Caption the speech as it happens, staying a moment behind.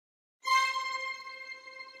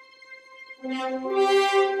The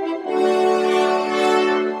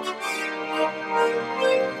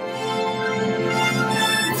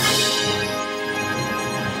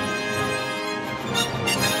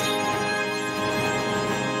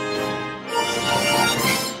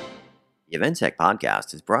Event Tech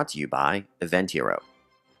Podcast is brought to you by Event Hero.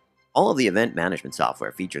 All of the event management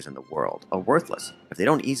software features in the world are worthless if they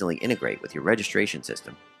don't easily integrate with your registration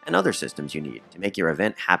system and other systems you need to make your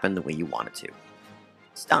event happen the way you want it to.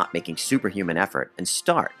 Stop making superhuman effort and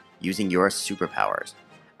start using your superpowers.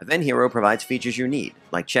 Event Hero provides features you need,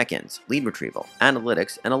 like check-ins, lead retrieval,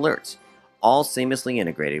 analytics, and alerts, all seamlessly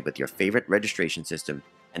integrated with your favorite registration system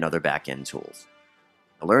and other back-end tools.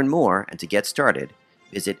 To learn more and to get started,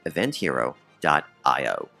 visit eventhero.io.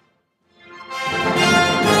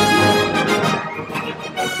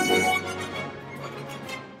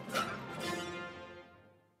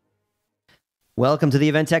 Welcome to the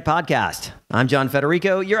Event Tech Podcast. I'm John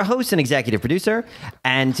Federico, your host and executive producer,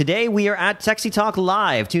 and today we are at techsytalk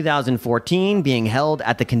Live 2014, being held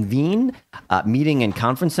at the Convene Meeting and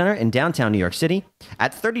Conference Center in downtown New York City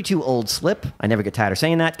at 32 Old Slip. I never get tired of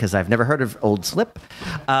saying that because I've never heard of Old Slip.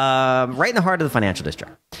 Right in the heart of the financial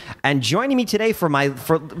district. And joining me today for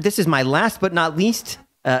this is my last but not least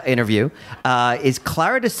interview is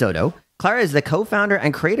Clara De Soto. Clara is the co-founder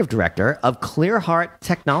and creative director of Clearheart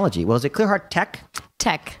Technology. Well, is it Clearheart Tech?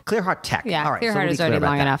 Tech. Clearheart Tech. Yeah, all right, Clearheart is already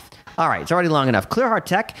long enough. All right, it's already long enough. Clearheart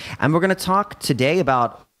Tech, and we're going to talk today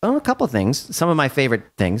about a couple of things, some of my favorite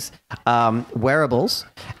things, wearables,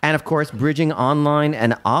 and of course, bridging online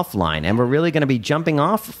and offline. And we're really going to be jumping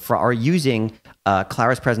off or using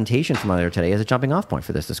Clara's presentation from earlier today as a jumping off point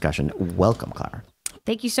for this discussion. Welcome, Clara.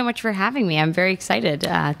 Thank you so much for having me. I'm very excited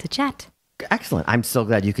to chat. Excellent. I'm so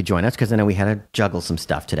glad you could join us because I know we had to juggle some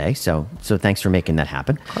stuff today. So thanks for making that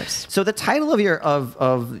happen. Of course. So the title of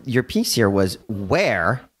your piece here was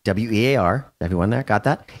Where, WEAR, everyone there got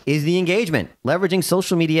that, is the engagement, leveraging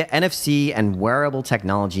social media, NFC, and wearable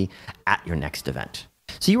technology at your next event.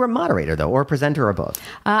 So you were a moderator, though, or a presenter, or both?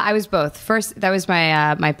 I was both. First, that was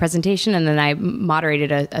my presentation, and then I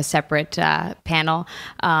moderated a separate panel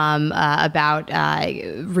about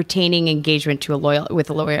retaining engagement with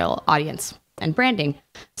a loyal audience and branding.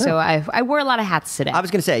 So I wore a lot of hats today. I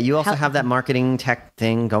was going to say, you also have that marketing tech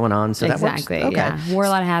thing going on, so exactly, that works. Okay. Yeah. Wore a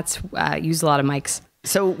lot of hats, used a lot of mics.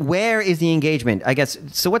 So where is the engagement? I guess.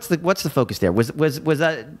 So what's the focus there? Was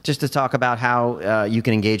that just to talk about how you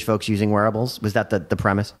can engage folks using wearables? Was that the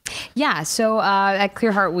premise? Yeah. So at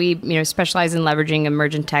Clearheart, we specialize in leveraging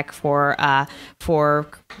emergent tech to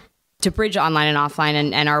bridge online and offline,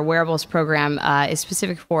 and our wearables program is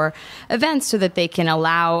specific for events so that they can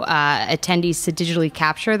allow attendees to digitally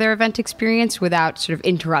capture their event experience without sort of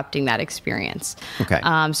interrupting that experience. Okay.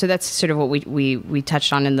 So that's sort of what we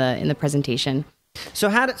touched on in the presentation. So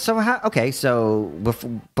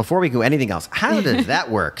before we go anything else, how does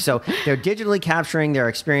that work? So they're digitally capturing their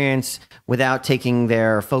experience without taking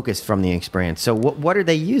their focus from the experience. So what are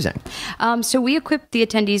they using? So we equip the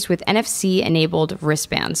attendees with NFC-enabled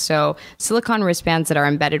wristbands. So silicone wristbands that are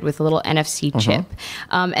embedded with a little NFC chip.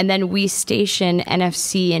 And then we station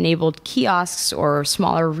NFC-enabled kiosks or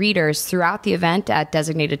smaller readers throughout the event at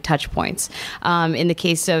designated touch points. In the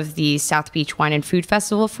case of the South Beach Wine and Food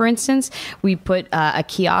Festival, for instance, we put a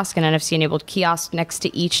kiosk, an NFC-enabled kiosk, next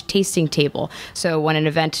to each tasting table. So when an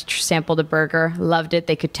event sampled a burger, loved it,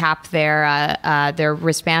 they could tap their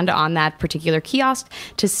wristband on that particular kiosk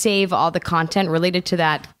to save all the content related to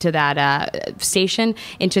that station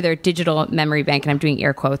into their digital memory bank. And I'm doing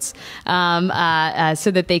air quotes,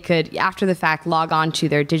 so that they could, after the fact, log on to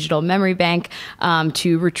their digital memory bank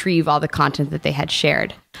to retrieve all the content that they had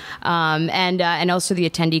shared. And also the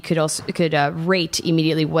attendee could rate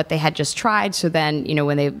immediately what they had just tried. So then,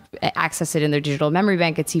 when they access it in their digital memory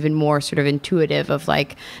bank, it's even more sort of intuitive of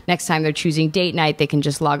like next time they're choosing date night, they can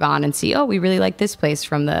just log on and see, oh, we really like this place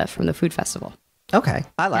from the food festival. Okay.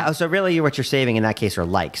 So really what you're saving in that case are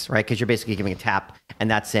likes, right? Because you're basically giving a tap and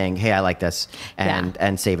that's saying, hey, I like this,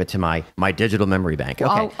 and save it to my digital memory bank.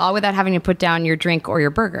 Okay. All without having to put down your drink or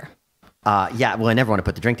your burger. Well, I never want to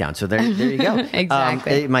put the drink down. So there you go.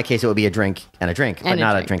 Exactly. In my case, it would be a drink, but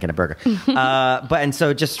not a drink and a burger. And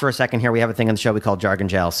so just for a second here, we have a thing on the show we call Jargon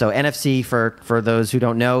Jail. So NFC, for those who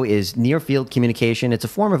don't know, is near field communication. It's a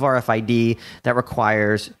form of RFID that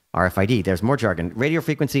requires RFID. There's more jargon. Radio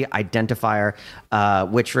frequency identifier,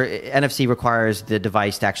 which NFC requires the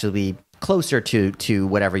device to actually be closer to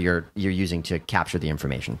whatever you're using to capture the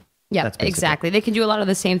information. Yeah, exactly. They can do a lot of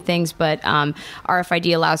the same things, but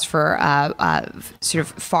RFID allows for sort of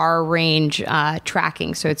far range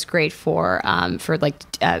tracking. So it's great for like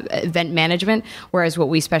event management. Whereas what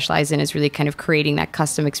we specialize in is really kind of creating that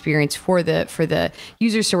custom experience for the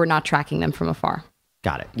users, so we're not tracking them from afar.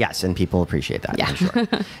 Got it. Yes, and people appreciate that. Yeah. I'm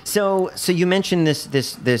sure. So you mentioned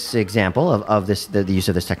this example of the use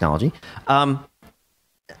of this technology.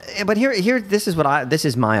 But here, this is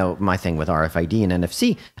my thing with RFID and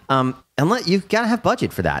NFC. Unless you've got to have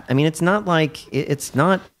budget for that. I mean, it's not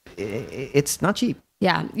cheap.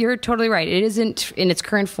 Yeah, you're totally right. It isn't in its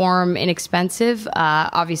current form inexpensive.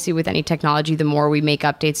 Obviously, with any technology, the more we make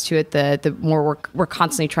updates to it, the more we're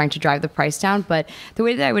constantly trying to drive the price down. But the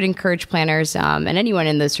way that I would encourage planners and anyone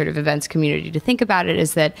in the sort of events community to think about it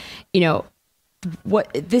is that, what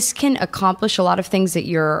this can accomplish a lot of things that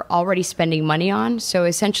you're already spending money on. So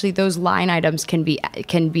essentially, those line items can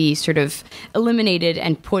be sort of eliminated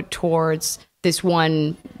and put towards this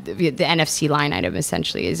one, the NFC line item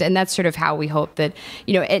essentially is. And that's sort of how we hope that,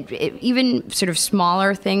 even sort of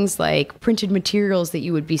smaller things like printed materials that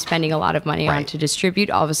you would be spending a lot of money on to distribute,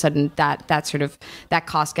 all of a sudden that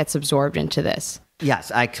cost gets absorbed into this.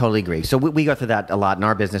 Yes, I totally agree. So we go through that a lot in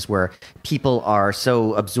our business where people are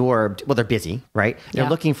so absorbed. Well, they're busy, right? They're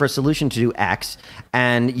looking for a solution to do X,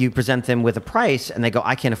 and you present them with a price, and they go,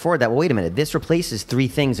 I can't afford that. Well, wait a minute. This replaces 3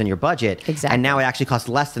 things in your budget, and now it actually costs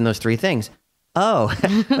less than those 3 things. Oh,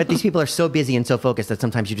 but these people are so busy and so focused that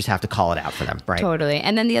sometimes you just have to call it out for them, right? Totally.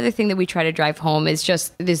 And then the other thing that we try to drive home is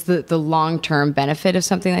the long-term benefit of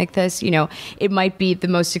something like this. It might be the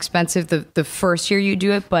most expensive the first year you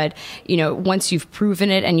do it, but once you've proven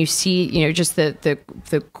it and you see just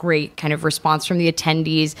the great kind of response from the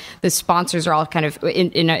attendees, the sponsors are all kind of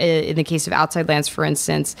in the case of Outside Lands, for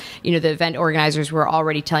instance, the event organizers were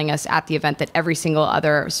already telling us at the event that every single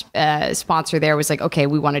other sponsor there was like, okay,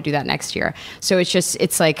 we want to do that next year. So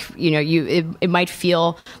it's like, it might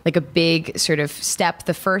feel like a big sort of step,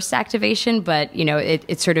 the first activation, but,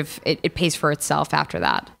 it pays for itself after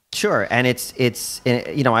that. Sure, and it's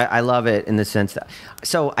I love it in the sense that,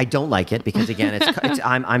 so I don't like it because again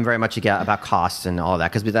I'm very much about costs and all of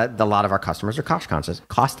that, because a lot of our customers are cost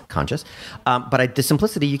conscious, but the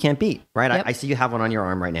simplicity you can't beat, right? Yep. I see you have one on your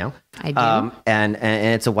arm right now. I do, and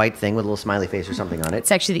it's a white thing with a little smiley face or something on it.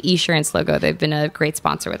 It's actually the eSurance logo. They've been a great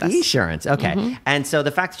sponsor with us. eSurance, okay, and so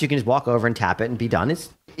the fact that you can just walk over and tap it and be done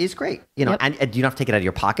is great, and you don't have to take it out of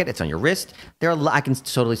your pocket. It's on your wrist. I can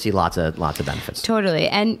totally see lots of benefits. Totally,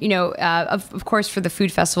 and of course, for the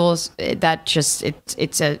food festivals, that just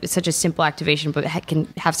it's such a simple activation, but it can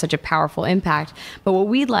have such a powerful impact. But what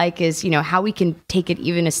we like is how we can take it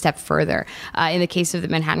even a step further. In the case of the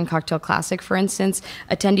Manhattan Cocktail Classic, for instance,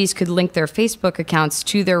 attendees could link their Facebook accounts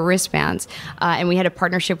to their wristbands, and we had a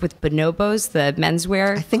partnership with Bonobos, the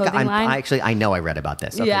menswear clothing line. I know I read about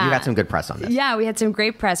this. Okay, yeah. You got some good press on this. Yeah, we had some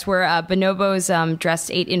great press where Bonobos dressed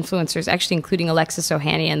 8 influencers, actually including Alexis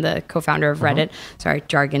Ohanian, the co-founder of Reddit. Sorry,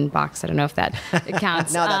 jargon box. I don't know if that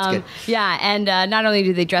counts. No, that's good. Yeah, and not only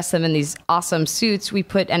did they dress them in these awesome suits, we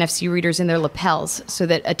put NFC readers in their lapels so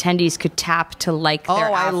that attendees could tap to like their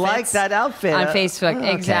outfits. I like that outfit on Facebook.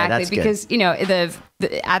 Okay, exactly, because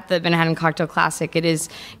at the Manhattan Cocktail Classic, it is,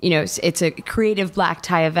 it's a creative black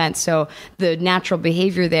tie event. So the natural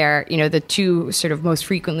behavior there, the 2 sort of most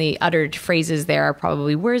frequently uttered phrases there are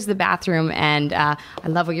probably, where's the bathroom? And I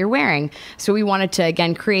love what you're wearing. So we wanted to,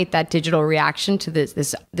 again, create that digital reaction to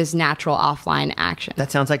this natural offline action.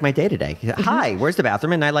 That sounds like my day today. Hi, where's the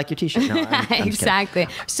bathroom? And I like your t-shirt. No, I'm exactly.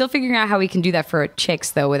 Still figuring out how we can do that for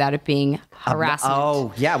chicks, though, without it being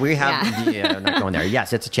harassment. We have, I'm not going there.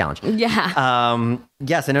 Yes, it's a challenge. Yeah.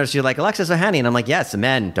 Yes, I noticed you're like, Alexis Ohanian. I'm like, yes,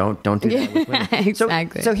 men, don't do that with women.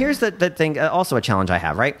 Exactly. So here's the thing, also a challenge I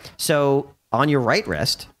have, right? So on your right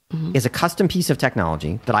wrist is a custom piece of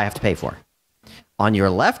technology that I have to pay for. On your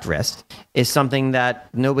left wrist is something that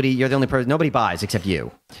you're the only person, nobody buys except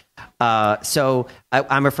you. So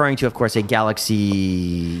I'm referring to, of course, a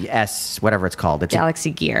Galaxy S, whatever it's called. It's Galaxy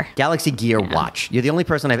Gear. Galaxy Gear watch. You're the only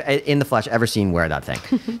person I've, in the flesh, ever seen wear that thing.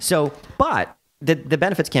 But the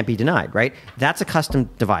benefits can't be denied, right? That's a custom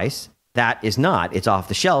device. That is not. It's off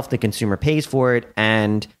the shelf. The consumer pays for it,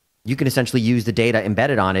 and you can essentially use the data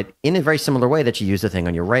embedded on it in a very similar way that you use the thing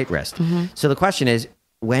on your right wrist. So the question is,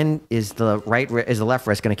 when is the left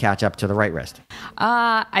wrist going to catch up to the right wrist?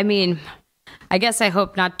 I guess I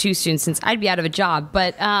hope not too soon, since I'd be out of a job.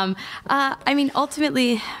 But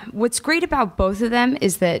ultimately, what's great about both of them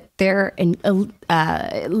is that they're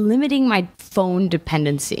limiting my phone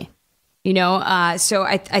dependency. So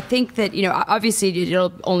I think that, obviously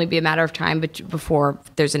it'll only be a matter of time before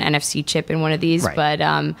there's an NFC chip in one of these. Right.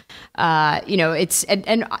 But, it's,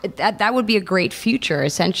 and that would be a great future,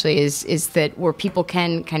 essentially, is that where people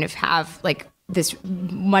can kind of have like this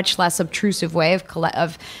much less obtrusive way of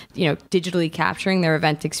digitally capturing their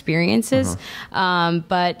event experiences.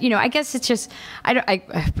 But I guess it's just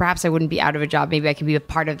perhaps I wouldn't be out of a job. Maybe I could be a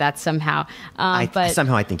part of that somehow. But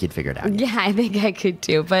somehow I think you'd figure it out. Yeah, I think I could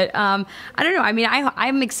too. But I don't know. I mean,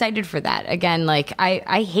 I'm excited for that. Again, like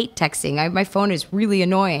I hate texting. My phone is really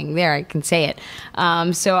annoying. There, I can say it.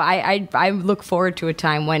 So I look forward to a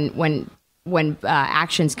time when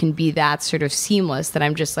actions can be that sort of seamless that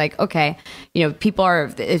I'm just like, okay, people are,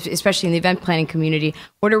 especially in the event planning community,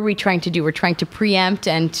 what are we trying to do? We're trying to preempt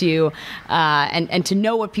and to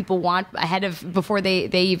know what people want before they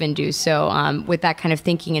even do. So with that kind of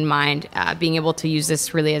thinking in mind, being able to use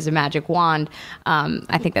this really as a magic wand,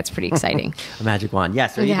 I think that's pretty exciting. A magic wand,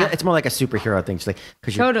 yes. So it's more like a superhero thing,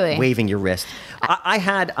 because you're waving your wrist.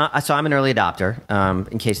 So I'm an early adopter,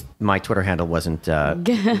 in case my Twitter handle wasn't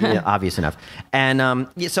obvious enough. And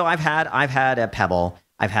so I've had a Pebble,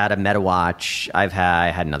 I've had a MetaWatch,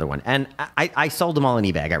 I had another one, and I sold them all on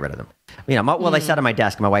eBay. I got rid of them. They sat on my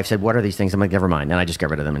desk. And my wife said, "What are these things?" I'm like, "Never mind," and I just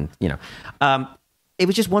got rid of them. And it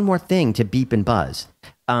was just one more thing to beep and buzz.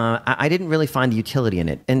 I didn't really find the utility in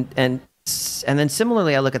it, and then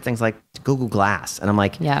similarly, I look at things like Google Glass, and I'm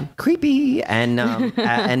like, creepy, and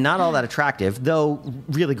and not all that attractive, though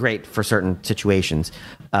really great for certain situations.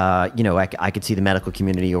 I could see the medical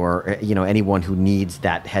community or anyone who needs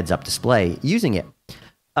that heads-up display using it.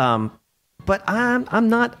 But I'm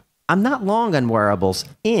not long on wearables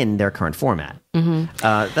in their current format.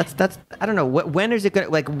 That's I don't know. When is it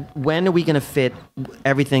going? When are we going to fit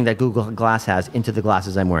everything that Google Glass has into the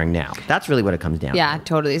glasses I'm wearing now? That's really what it comes down to. Yeah,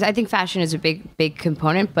 totally. I think fashion is a big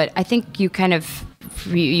component, but I think you kind of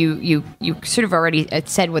you sort of already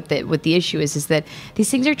said what the issue is that these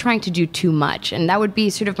things are trying to do too much, and that would be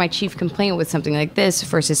sort of my chief complaint with something like this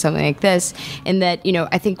versus something like this. In that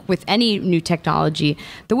I think with any new technology,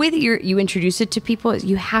 the way that you introduce it to people is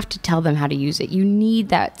you have to tell them how to use it. You need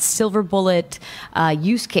that silver bullet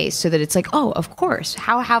use case so that it's like, oh, of course,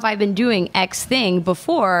 how have I been doing X thing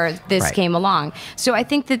before this came along? So I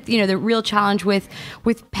think that the real challenge with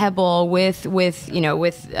Pebble, with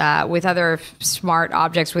other smart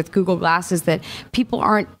objects, with Google Glass, is that people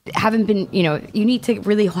haven't been, you need to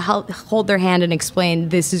really hold their hand and explain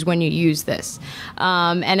this is when you use this.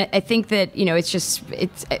 And I think that,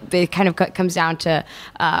 it kind of comes down to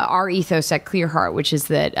our ethos at Clearheart, which is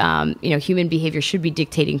that, human behavior should be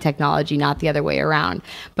dictating technology, not the other way around.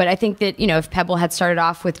 But I think that, if Pebble had started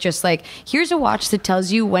off with just like, here's a watch that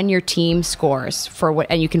tells you when your team scores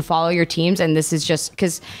and you can follow your teams. And this is just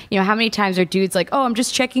because, how many times are dudes like, oh, I'm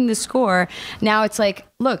just checking the score. Now it's like,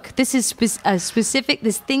 look, this is a specific,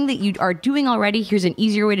 this thing that you are doing already. Here's an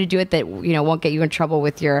easier way to do it that, won't get you in trouble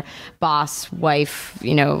with your boss, wife,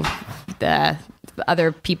 the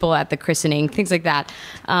other people at the christening, things like that.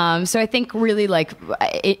 So I think really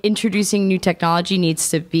introducing new technology needs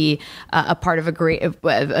to be a part of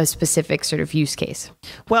a specific sort of use case.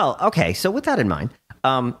 Well, okay. So with that in mind,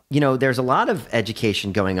 there's a lot of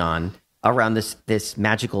education going on around this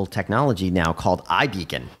magical technology now called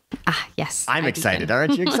iBeacon. Yes. I'm excited.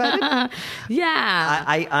 Aren't you excited?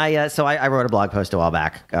 Yeah. So I wrote a blog post a while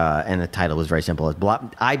back, and the title was very simple.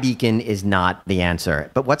 iBeacon is not the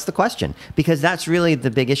answer. But what's the question? Because that's really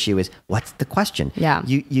the big issue is, what's the question? Yeah.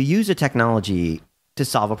 You use a technology to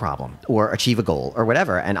solve a problem or achieve a goal or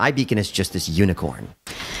whatever, and iBeacon is just this unicorn.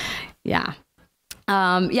 Yeah.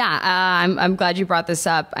 I'm glad you brought this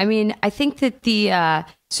up. I mean, I think that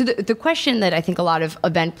the question that I think a lot of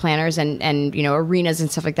event planners and arenas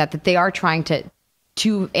and stuff like that they are trying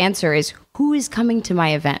to answer is, who is coming to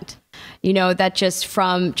my event? That just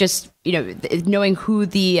from knowing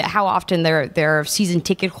how often their season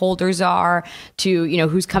ticket holders are, to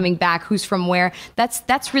who's coming back, who's from where.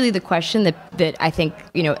 That's really the question that I think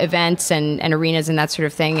events and arenas and that sort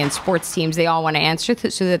of thing and sports teams, they all want to answer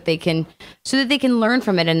so that they can learn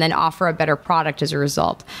from it and then offer a better product as a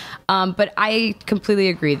result. But I completely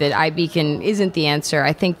agree that iBeacon isn't the answer.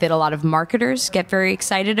 I think that a lot of marketers get very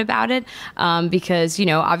excited about it because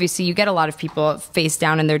obviously you get a lot of people face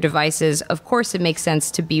down in their devices services, of course it makes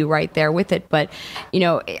sense to be right there with it. But,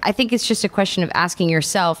 I think it's just a question of asking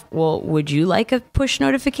yourself, well, would you like a push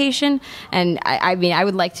notification? And I mean, I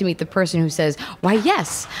would like to meet the person who says, why,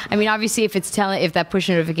 yes. I mean, obviously, if that push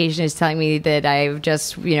notification is telling me that I've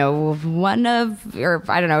just,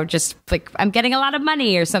 just like I'm getting a lot of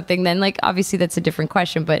money or something, then like obviously that's a different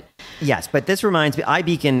question. But yes, but this reminds me,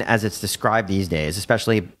 iBeacon, as it's described these days,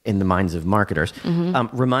 especially in the minds of marketers,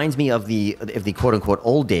 reminds me of the quote unquote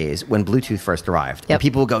old days when Bluetooth first arrived. Yep. And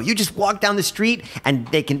people will go, you just walk down the street and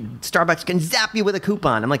Starbucks can zap you with a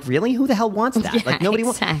coupon. I'm like, really? Who the hell wants that? Yeah, like nobody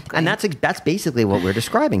exactly. wants. And that's basically what we're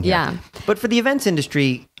describing here. Yeah. But for the events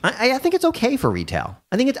industry, I think it's okay for retail.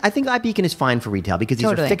 I think iBeacon is fine for retail because these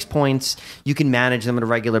are fixed points. You can manage them on a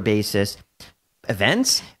regular basis.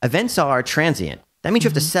 Events are transient. That means you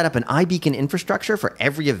have to set up an iBeacon infrastructure for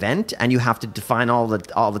every event, and you have to define all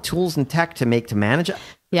the tools and tech to manage it.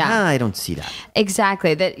 Yeah, I don't see that.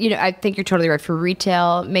 Exactly. That I think you're totally right. For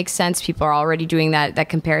retail, makes sense. People are already doing that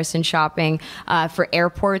comparison shopping. For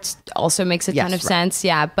airports, also makes a ton of sense.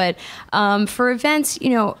 Yeah, but for events,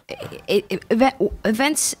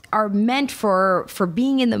 events are meant for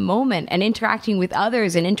being in the moment and interacting with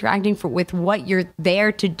others and interacting with what you're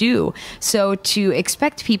there to do. So to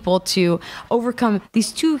expect people to overcome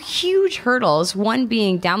these two huge hurdles, one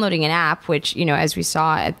being downloading an app, which as we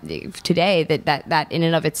saw today, that in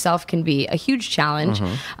and of itself can be a huge challenge.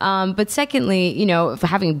 But secondly,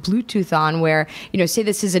 having Bluetooth on where, say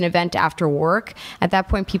this is an event after work, at that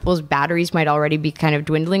point, people's batteries might already be kind of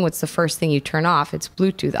dwindling. What's the first thing you turn off? It's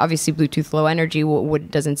Bluetooth. Obviously, Bluetooth low energy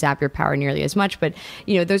doesn't zap your power nearly as much. But,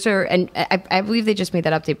 those are, and I believe they just made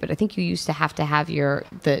that update, but I think you used to have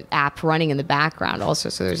the app running in the background also.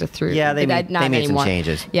 So there's a through. Yeah, they made some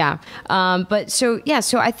changes. Yeah. So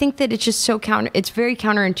I think that it's just it's very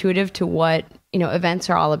counterintuitive to what events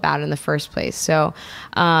are all about in the first place. So,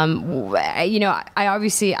 I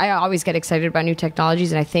always get excited about new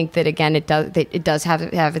technologies, and I think that again, it does have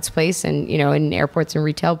its place, and in airports and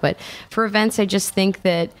retail. But for events, I just think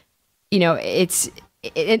that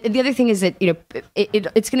the other thing is that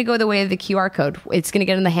it's going to go the way of the QR code. It's going to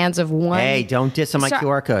get in the hands of one. Hey, don't diss on my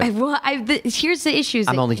QR code. Here's the issue.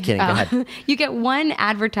 I'm only kidding. Go ahead. You get one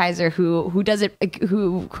advertiser who does it,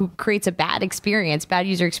 who creates a bad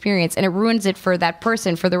user experience, and it ruins it for that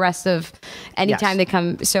person for the rest of any time they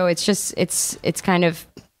come. So it's kind of.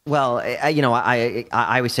 Well, I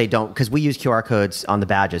always say don't, because we use QR codes on the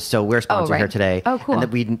badges. So we're sponsored here today. Oh, cool. And that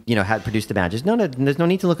we, had produced the badges. No, there's no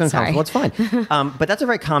need to look uncomfortable. Sorry. It's fine. But that's a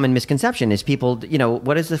very common misconception is people,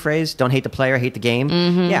 what is the phrase? Don't hate the player, hate the game.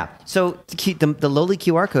 Yeah. So the lowly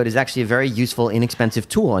QR code is actually a very useful, inexpensive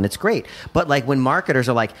tool, and it's great. But like when marketers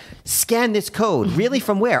are like, scan this code, really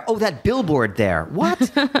from where? Oh, that billboard there.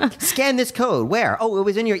 What? Scan this code. Where? Oh, it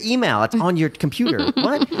was in your email. It's on your computer.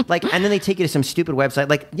 What? And then they take you to some stupid website.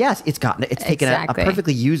 Like, yes, it's taken a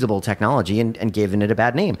perfectly usable technology and given it a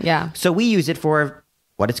bad name. Yeah. So we use it for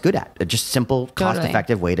what it's good at, a just simple,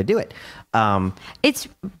 cost-effective way to do it. It's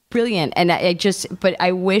brilliant, and but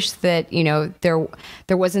I wish that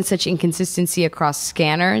there wasn't such inconsistency across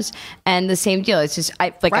scanners. And the same deal. It's just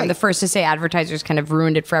I'm the first to say advertisers kind of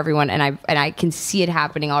ruined it for everyone, and I can see it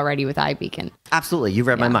happening already with iBeacon. Absolutely, you've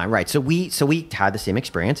read my mind, right? So we had the same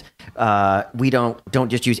experience. We don't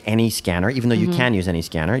just use any scanner, even though you can use any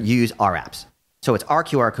scanner. You use our apps. So it's our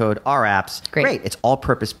QR code, our apps. Great. It's all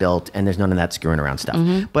purpose built, and there's none of that screwing around stuff.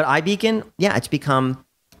 But iBeacon, it's become.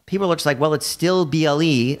 People are just like, well, it's still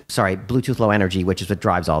Bluetooth Low Energy, which is what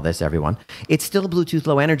drives all this, everyone. It's still Bluetooth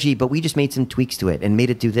Low Energy, but we just made some tweaks to it and made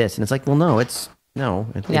it do this. And it's like, well, no, it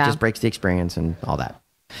just breaks the experience and all that.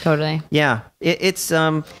 Totally. Yeah. It's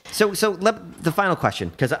so the final question,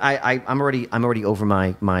 because I'm already over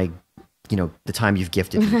my the time you've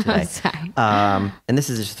gifted me today. Sorry. And this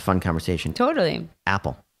is just a fun conversation. Totally.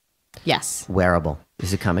 Apple. Yes. Wearable.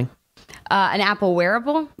 Is it coming? An Apple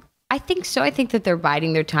wearable? I think so. I think that they're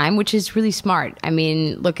biding their time, which is really smart. I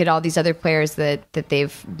mean, look at all these other players that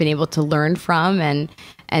they've been able to learn from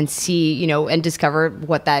and see, and discover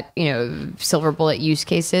what that, silver bullet use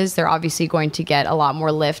case is. They're obviously going to get a lot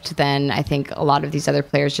more lift than I think a lot of these other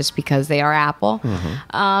players just because they are Apple.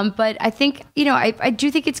 But I think, I do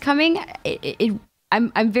think it's coming.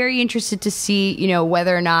 I'm very interested to see,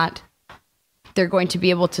 whether or not they're going to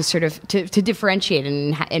be able to sort of to differentiate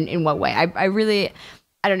in what way. I really...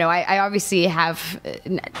 I don't know. I obviously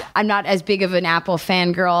I'm not as big of an Apple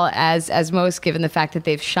fangirl as most, given the fact that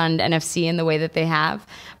they've shunned NFC in the way that they have.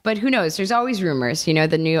 But who knows? There's always rumors.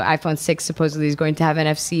 The new iPhone 6 supposedly is going to have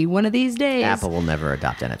NFC one of these days. Apple will never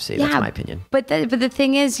adopt NFC. That's my opinion. But the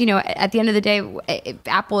thing is, at the end of the day,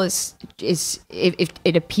 Apple is if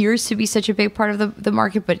it appears to be such a big part of the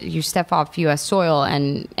market, but you step off U.S. soil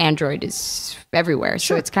and Android is everywhere.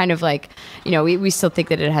 So it's kind of like, we still think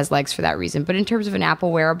that it has legs for that reason. But in terms of an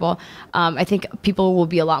Apple wearable, I think people will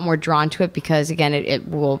be a lot more drawn to it because, again, it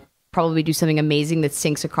will probably do something amazing that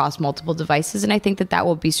syncs across multiple devices. And I think that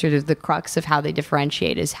will be sort of the crux of how they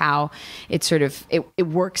differentiate, is how it sort of, it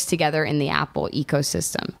works together in the Apple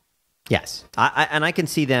ecosystem. Yes. And I can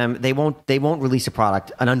see them, they won't release a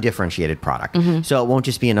product, an undifferentiated product. So it won't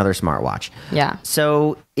just be another smartwatch. Yeah.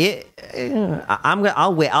 So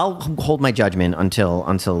I'll hold my judgment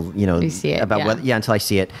until you see it, about whether until I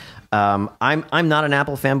see it. I'm not an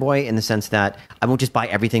Apple fanboy in the sense that I won't just buy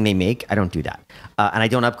everything they make. I don't do that, and I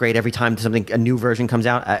don't upgrade every time a new version comes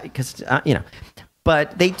out because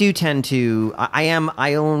But they do tend to.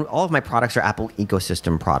 I own all of my products are Apple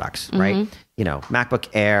ecosystem products, right? MacBook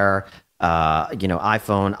Air,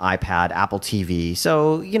 iPhone, iPad, Apple TV.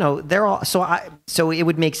 So they're all. So it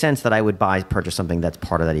would make sense that I would purchase something that's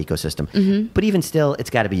part of that ecosystem. But even still,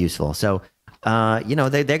 it's got to be useful. So they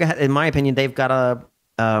in my opinion, they've got a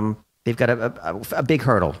big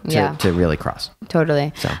hurdle to really cross.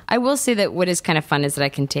 Totally. So. I will say that what is kind of fun is that I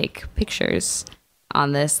can take pictures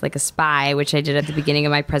on this like a spy, which I did at the beginning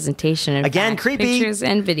of my presentation. Again, creepy. Pictures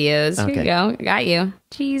and videos. Okay. Here you go. Got you.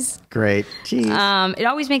 Jeez. Great. Jeez. It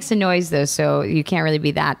always makes a noise though, so you can't really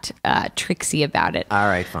be that tricksy about it. All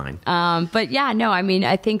right, fine. But yeah, no, I mean,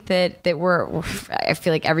 I think that I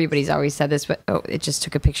feel like everybody's always said this, but it just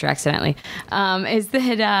took a picture accidentally. Is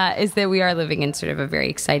that we are living in sort of a very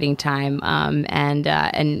exciting time, and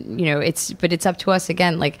it's up to us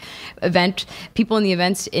again. Like people in the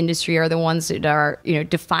events industry are the ones that are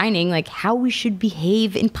defining like how we should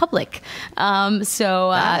behave in public. That's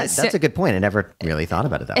a good point. I never really thought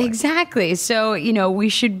about it that way. Exactly. So, we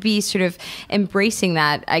should be sort of embracing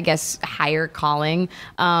that, I guess, higher calling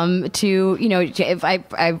if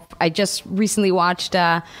I just recently watched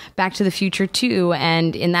Back to the Future 2,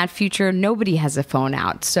 and in that future, nobody has a phone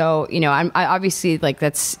out. So, I obviously like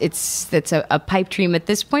that's a pipe dream at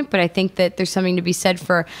this point, but I think that there's something to be said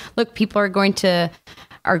for, look, people are going to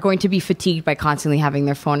be fatigued by constantly having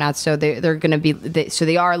their phone out, so they're going to be. So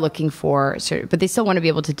they are looking for, but they still want to be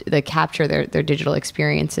able to capture their digital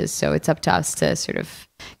experiences. So it's up to us to sort of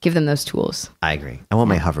give them those tools. I agree. I want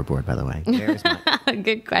my hoverboard, by the way. Where's my?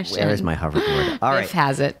 Good question. Where is my hoverboard? All right, Biff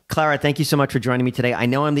has it. Clara, thank you so much for joining me today. I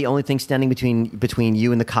know I'm the only thing standing between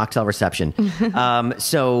you and the cocktail reception.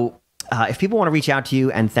 If people want to reach out to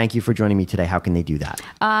you and thank you for joining me today, how can they do that?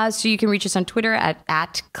 So you can reach us on Twitter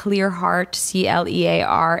at Clearheart,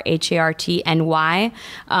 ClearHartNY.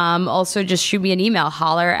 Also, just shoot me an email,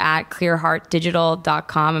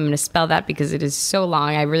 holler@clearheartdigital.com. I'm going to spell that because it is so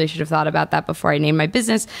long. I really should have thought about that before I named my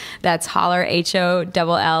business. That's holler,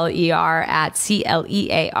 HOLLER at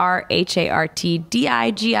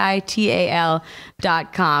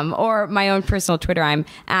ClearHartDigital.com. Or my own personal Twitter, I'm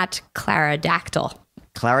at Clara Dactyl.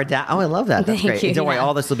 Clara Oh, I love that. That's great. Don't worry,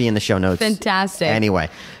 all this will be in the show notes. Fantastic. Anyway,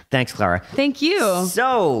 thanks, Clara. Thank you.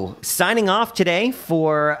 So, signing off today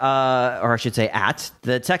for, or I should say at,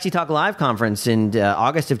 the techsytalk Live conference in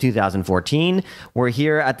August of 2014. We're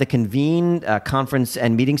here at the Convene Conference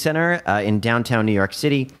and Meeting Center in downtown New York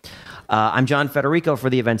City. I'm John Federico for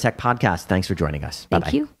the Event Tech Podcast. Thanks for joining us. Bye-bye.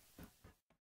 Thank you.